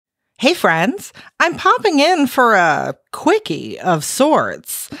Hey friends, I'm popping in for a quickie of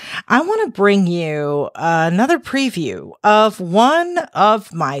sorts. I want to bring you another preview of one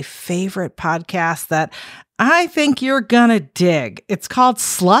of my favorite podcasts that I think you're gonna dig. It's called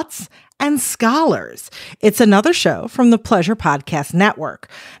Sluts and Scholars. It's another show from the Pleasure Podcast Network.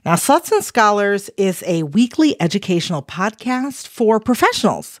 Now, Sluts and Scholars is a weekly educational podcast for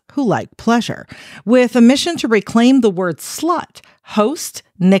professionals who like pleasure, with a mission to reclaim the word slut. Host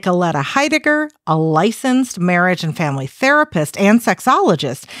Nicoletta Heidegger, a licensed marriage and family therapist and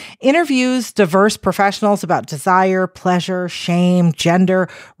sexologist, interviews diverse professionals about desire, pleasure, shame, gender,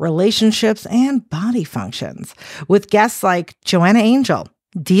 relationships, and body functions, with guests like Joanna Angel,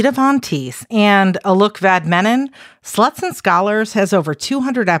 Dita Von Teese, and Alok Vadmenon. Sluts and Scholars has over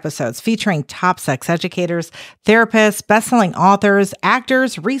 200 episodes featuring top sex educators, therapists, best-selling authors,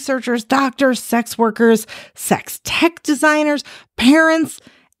 actors, researchers, doctors, sex workers, sex tech designers, parents,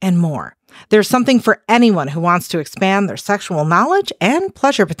 and more. There's something for anyone who wants to expand their sexual knowledge and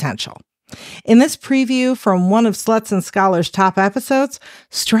pleasure potential. In this preview from one of Sluts and Scholars' top episodes,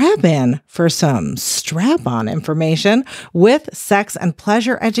 strap in for some strap-on information with sex and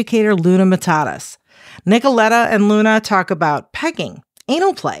pleasure educator Luna Matatas. Nicoletta and Luna talk about pegging,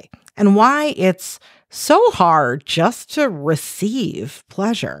 anal play, and why it's so hard just to receive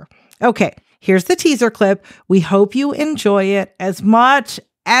pleasure. Okay, here's the teaser clip. We hope you enjoy it as much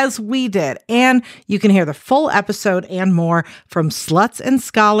as we did. And you can hear the full episode and more from Sluts and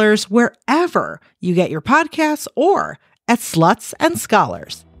Scholars wherever you get your podcasts or at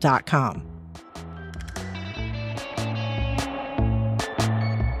slutsandscholars.com.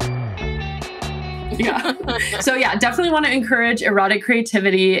 Yeah. So yeah, definitely want to encourage erotic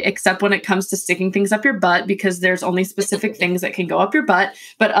creativity, except when it comes to sticking things up your butt, because there's only specific things that can go up your butt,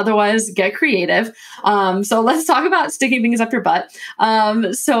 but otherwise get creative. So let's talk about sticking things up your butt.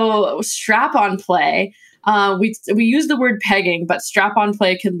 So strap-on play. We use the word pegging, but strap-on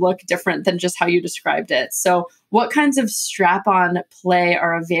play can look different than just how you described it. So what kinds of strap-on play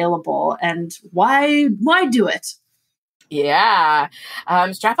are available and why do it? Yeah.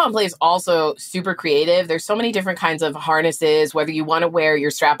 Strap-on play is also super creative. There's so many different kinds of harnesses, whether you want to wear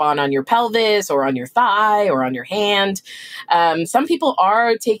your strap-on on your pelvis or on your thigh or on your hand. Some people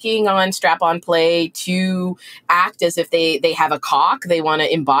are taking on strap-on play to act as if they have a cock. They want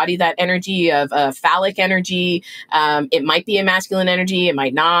to embody that energy of phallic energy. It might be a masculine energy. It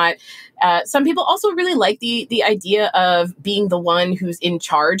might not. Some people also really like the idea of being the one who's in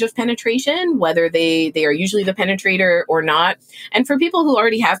charge of penetration, whether they are usually the penetrator or not. And for people who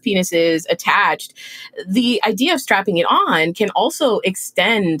already have penises attached, the idea of strapping it on can also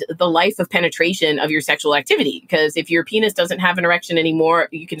extend the life of penetration of your sexual activity. Because if your penis doesn't have an erection anymore,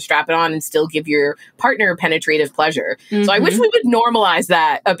 you can strap it on and still give your partner penetrative pleasure. Mm-hmm. So I wish we would normalize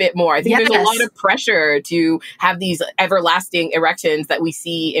that a bit more. I think there's a lot of pressure to have these everlasting erections that we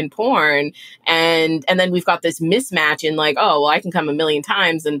see in porn. And then we've got this mismatch in like, oh, well, I can come a million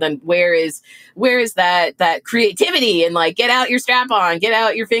times. And then where is that creativity and like, get out your strap on, get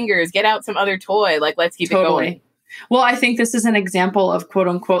out your fingers, get out some other toy. Like, let's keep it going. Well, I think this is an example of quote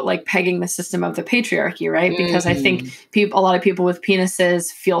unquote, like pegging the system of the patriarchy, right? Because I think a lot of people with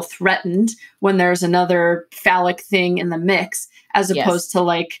penises feel threatened when there's another phallic thing in the mix, as opposed to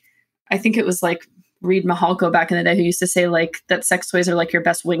like, I think it was like Reed Mahalko back in the day who used to say like that sex toys are like your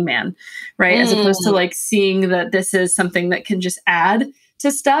best wingman, right? As opposed to like seeing that this is something that can just add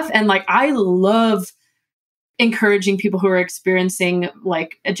to stuff. And like, I love encouraging people who are experiencing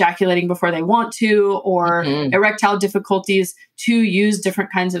like ejaculating before they want to, or erectile difficulties, to use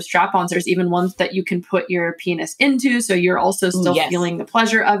different kinds of strap-ons. There's even ones that you can put your penis into, so you're also still feeling the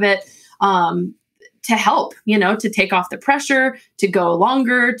pleasure of it. To help, to take off the pressure, to go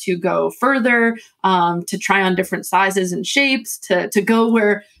longer, to go further, to try on different sizes and shapes, to go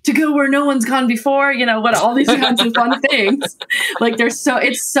where no one's gone before, what all these kinds of fun things. Like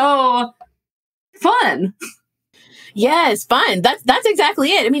it's so fun. Yes, fun. That's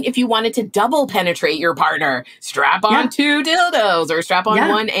exactly it. I mean, if you wanted to double penetrate your partner, strap on 2 dildos or strap on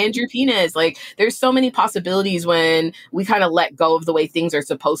one and your penis. Like, there's so many possibilities when we kind of let go of the way things are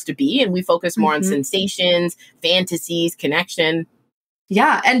supposed to be and we focus more on sensations, fantasies, connection.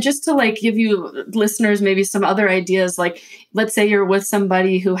 Yeah. And just to like give you listeners maybe some other ideas, like let's say you're with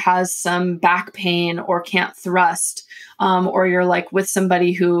somebody who has some back pain or can't thrust, or you're like with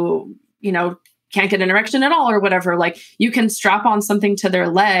somebody who, can't get an erection at all or whatever, like you can strap on something to their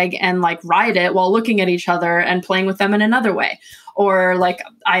leg and like ride it while looking at each other and playing with them in another way. Or like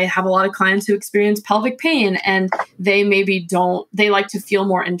I have a lot of clients who experience pelvic pain and they they like to feel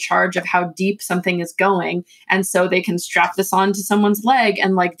more in charge of how deep something is going. And so they can strap this on to someone's leg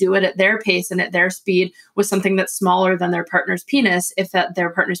and like do it at their pace and at their speed with something that's smaller than their partner's penis if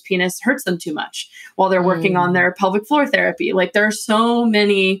their partner's penis hurts them too much while they're working on their pelvic floor therapy. Like there are so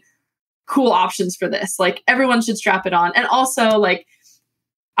many cool options for this. Like everyone should strap it on. And also like,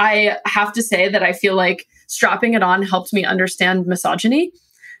 I have to say that I feel like strapping it on helped me understand misogyny.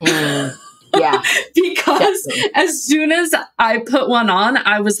 Yeah. Because as soon as I put one on,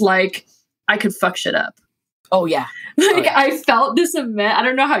 I was like, I could fuck shit up. Oh, yeah. Like I felt this I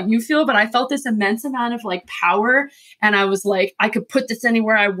don't know how you feel, but I felt this immense amount of like power. And I was like, I could put this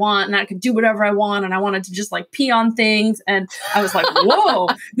anywhere I want and I could do whatever I want. And I wanted to just like pee on things. And I was like, whoa,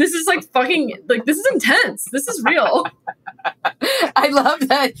 this is like fucking, like, this is intense. This is real. I love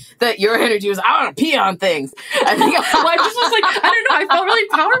that your energy was, I want to pee on things. I think well, I just was like, I don't know. I felt really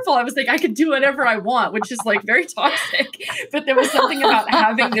powerful. I was like, I could do whatever I want, which is like very toxic. But there was something about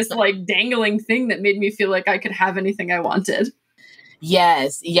having this like dangling thing that made me feel like I could have anything I wanted.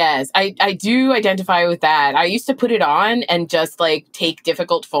 Yes. I do identify with that. I used to put it on and just like take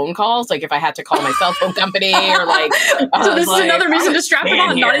difficult phone calls. Like if I had to call my cell phone company or like. So this is another reason to strap it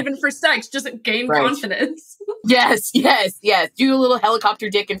on, not even for sex, just gain confidence. Yes. Do a little helicopter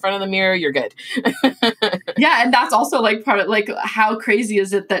dick in front of the mirror. You're good. Yeah. And that's also like part of like, how crazy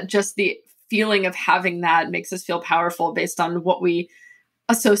is it that just the feeling of having that makes us feel powerful based on what we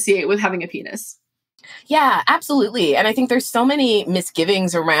associate with having a penis? Yeah, absolutely. And I think there's so many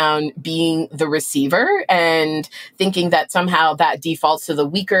misgivings around being the receiver and thinking that somehow that defaults to the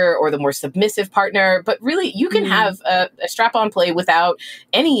weaker or the more submissive partner. But really, you can have a strap-on play without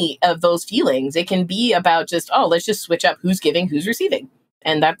any of those feelings. It can be about just, let's just switch up who's giving, who's receiving.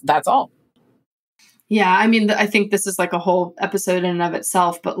 And that's all. Yeah, I mean, I think this is like a whole episode in and of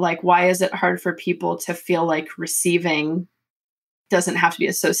itself. But like, why is it hard for people to feel like receiving doesn't have to be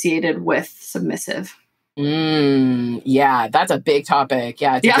associated with submissive? Yeah, that's a big topic.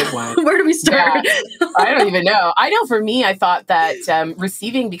 Yeah, it's a good one. Where do we start? Yeah, I don't even know. I know for me, I thought that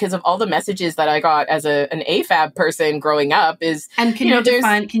receiving, because of all the messages that I got as an AFAB person growing up is... And can you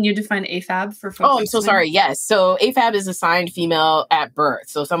define AFAB for folks? Oh, I'm so sorry. Yes. So AFAB is assigned female at birth.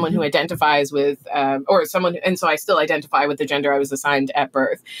 So someone who identifies with, and so I still identify with the gender I was assigned at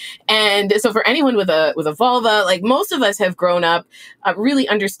birth. And so for anyone with a vulva, like most of us have grown up really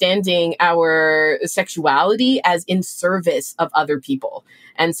understanding our sexuality as in service of other people.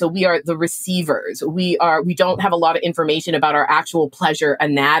 And so we are the receivers. We don't have a lot of information about our actual pleasure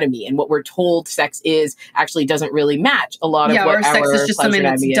anatomy, and what we're told sex is actually doesn't really match a lot of what our sex is just something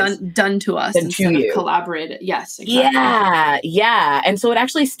that's done to us instead of collaborated. Yes, exactly. Yeah. And so it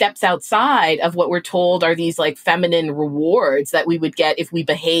actually steps outside of what we're told are these like feminine rewards that we would get if we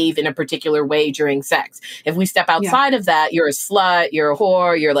behave in a particular way during sex. If we step outside of that, you're a slut, you're a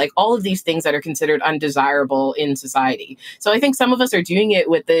whore, you're like all of these things that are considered undesirable in society. So I think some of us are doing it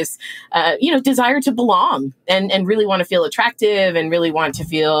with this, desire to belong and really want to feel attractive and really want to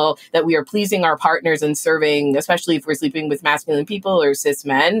feel that we are pleasing our partners and serving, especially if we're sleeping with masculine people or cis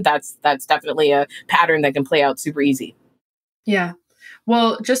men. That's definitely a pattern that can play out super easy. Yeah.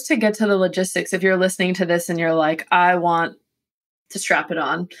 Well, just to get to the logistics, if you're listening to this and you're like, I want to strap it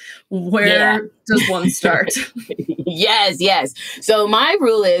on, where does one start? Yes. So my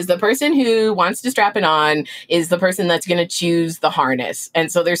rule is the person who wants to strap it on is the person that's going to choose the harness. And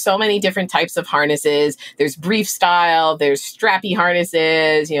so there's so many different types of harnesses. There's brief style, there's strappy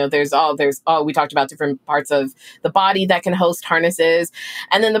harnesses, we talked about different parts of the body that can host harnesses.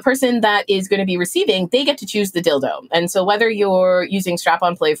 And then the person that is going to be receiving, they get to choose the dildo. And so whether you're using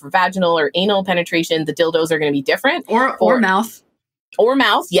strap-on play for vaginal or anal penetration, the dildos are going to be different. Or mouth. Or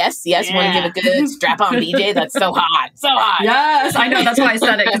mouth, yes. Yeah. Want to give a good strap-on BJ? That's so hot. Yes, I know. That's why I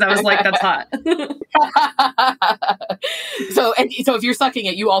said it, because I was like, that's hot. So if you're sucking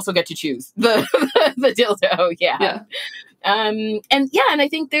it, you also get to choose the dildo. Yeah. And I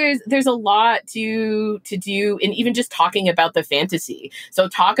think there's a lot to do in even just talking about the fantasy. So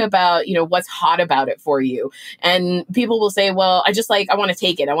talk about, what's hot about it for you. And people will say, well, I want to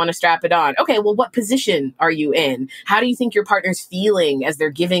take it. I want to strap it on. Okay, well, what position are you in? How do you think your partner's feeling as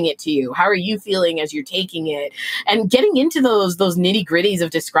they're giving it to you? How are you feeling as you're taking it? And getting into those nitty gritties of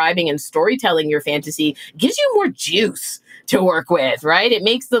describing and storytelling your fantasy gives you more juice to work with, right? It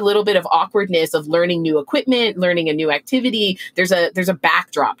makes the little bit of awkwardness of learning new equipment, learning a new activity. There's a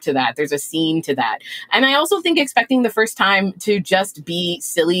backdrop to that. There's a scene to that. And I also think expecting the first time to just be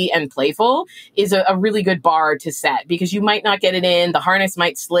silly and playful is a really good bar to set, because you might not get it in. The harness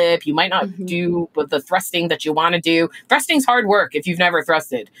might slip. You might not do the thrusting that you want to do. Thrusting's hard work if you've never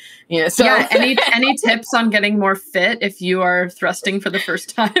thrusted. So yeah, any tips on getting more fit if you are thrusting for the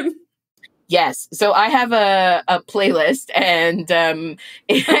first time? Yes. So I have a playlist, and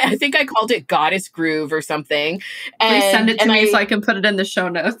I think I called it Goddess Groove or something. Please send it to me so I can put it in the show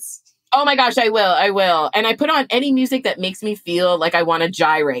notes. Oh my gosh, I will. And I put on any music that makes me feel like I want to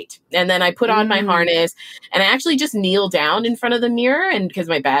gyrate. And then I put on my harness, and I actually just kneel down in front of the mirror, and because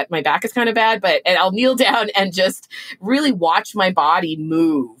my back is kind of bad, and I'll kneel down and just really watch my body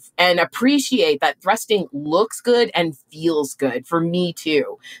move and appreciate that thrusting looks good and feels good for me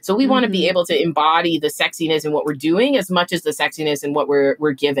too. So we want to be able to embody the sexiness in what we're doing as much as the sexiness in what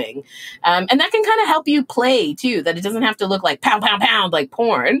we're giving. And that can kind of help you play too, that it doesn't have to look like pound, pound, pound, like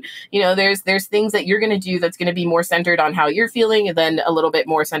porn. There's things that you're going to do that's going to be more centered on how you're feeling, and then a little bit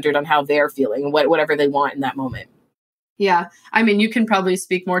more centered on how they're feeling and whatever they want in that moment. Yeah. I mean, you can probably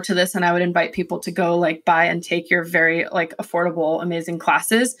speak more to this, and I would invite people to go buy and take your very affordable, amazing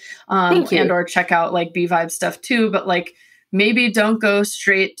classes, and or check out B-Vibe stuff too. But maybe don't go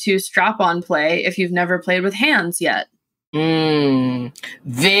straight to strap-on play if you've never played with hands yet.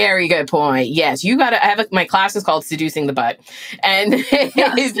 Very good point. Yes, you gotta. My class is called Seducing the Butt, and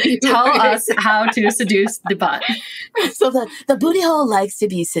tell us how to seduce the butt. So the booty hole likes to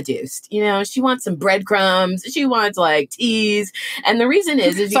be seduced. She wants some breadcrumbs. She wants tease, and the reason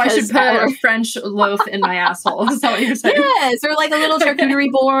is because so I should put a French loaf in my asshole. Is that what you're saying? Yes, or a little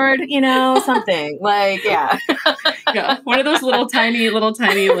charcuterie board. Something yeah. Yeah, one of those little tiny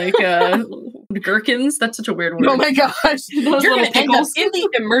gherkins. That's such a weird word. Oh my gosh. You're going to end up in the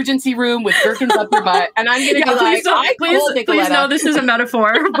emergency room with gherkins up your butt, and I'm going to be please know this is a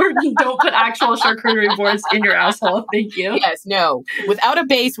metaphor. Don't put actual charcuterie boards in your asshole. Thank you. Yes, no. Without a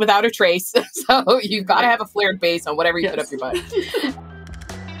base, without a trace. So you've got to have a flared base on whatever you put up your butt.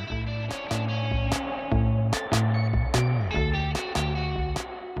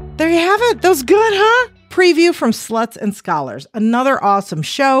 There you have it. That was good, huh? Preview from Sluts and Scholars, another awesome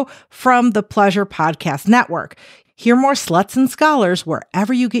show from the Pleasure Podcast Network. Hear more Sluts and Scholars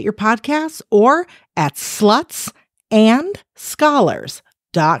wherever you get your podcasts or at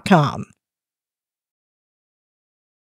slutsandscholars.com.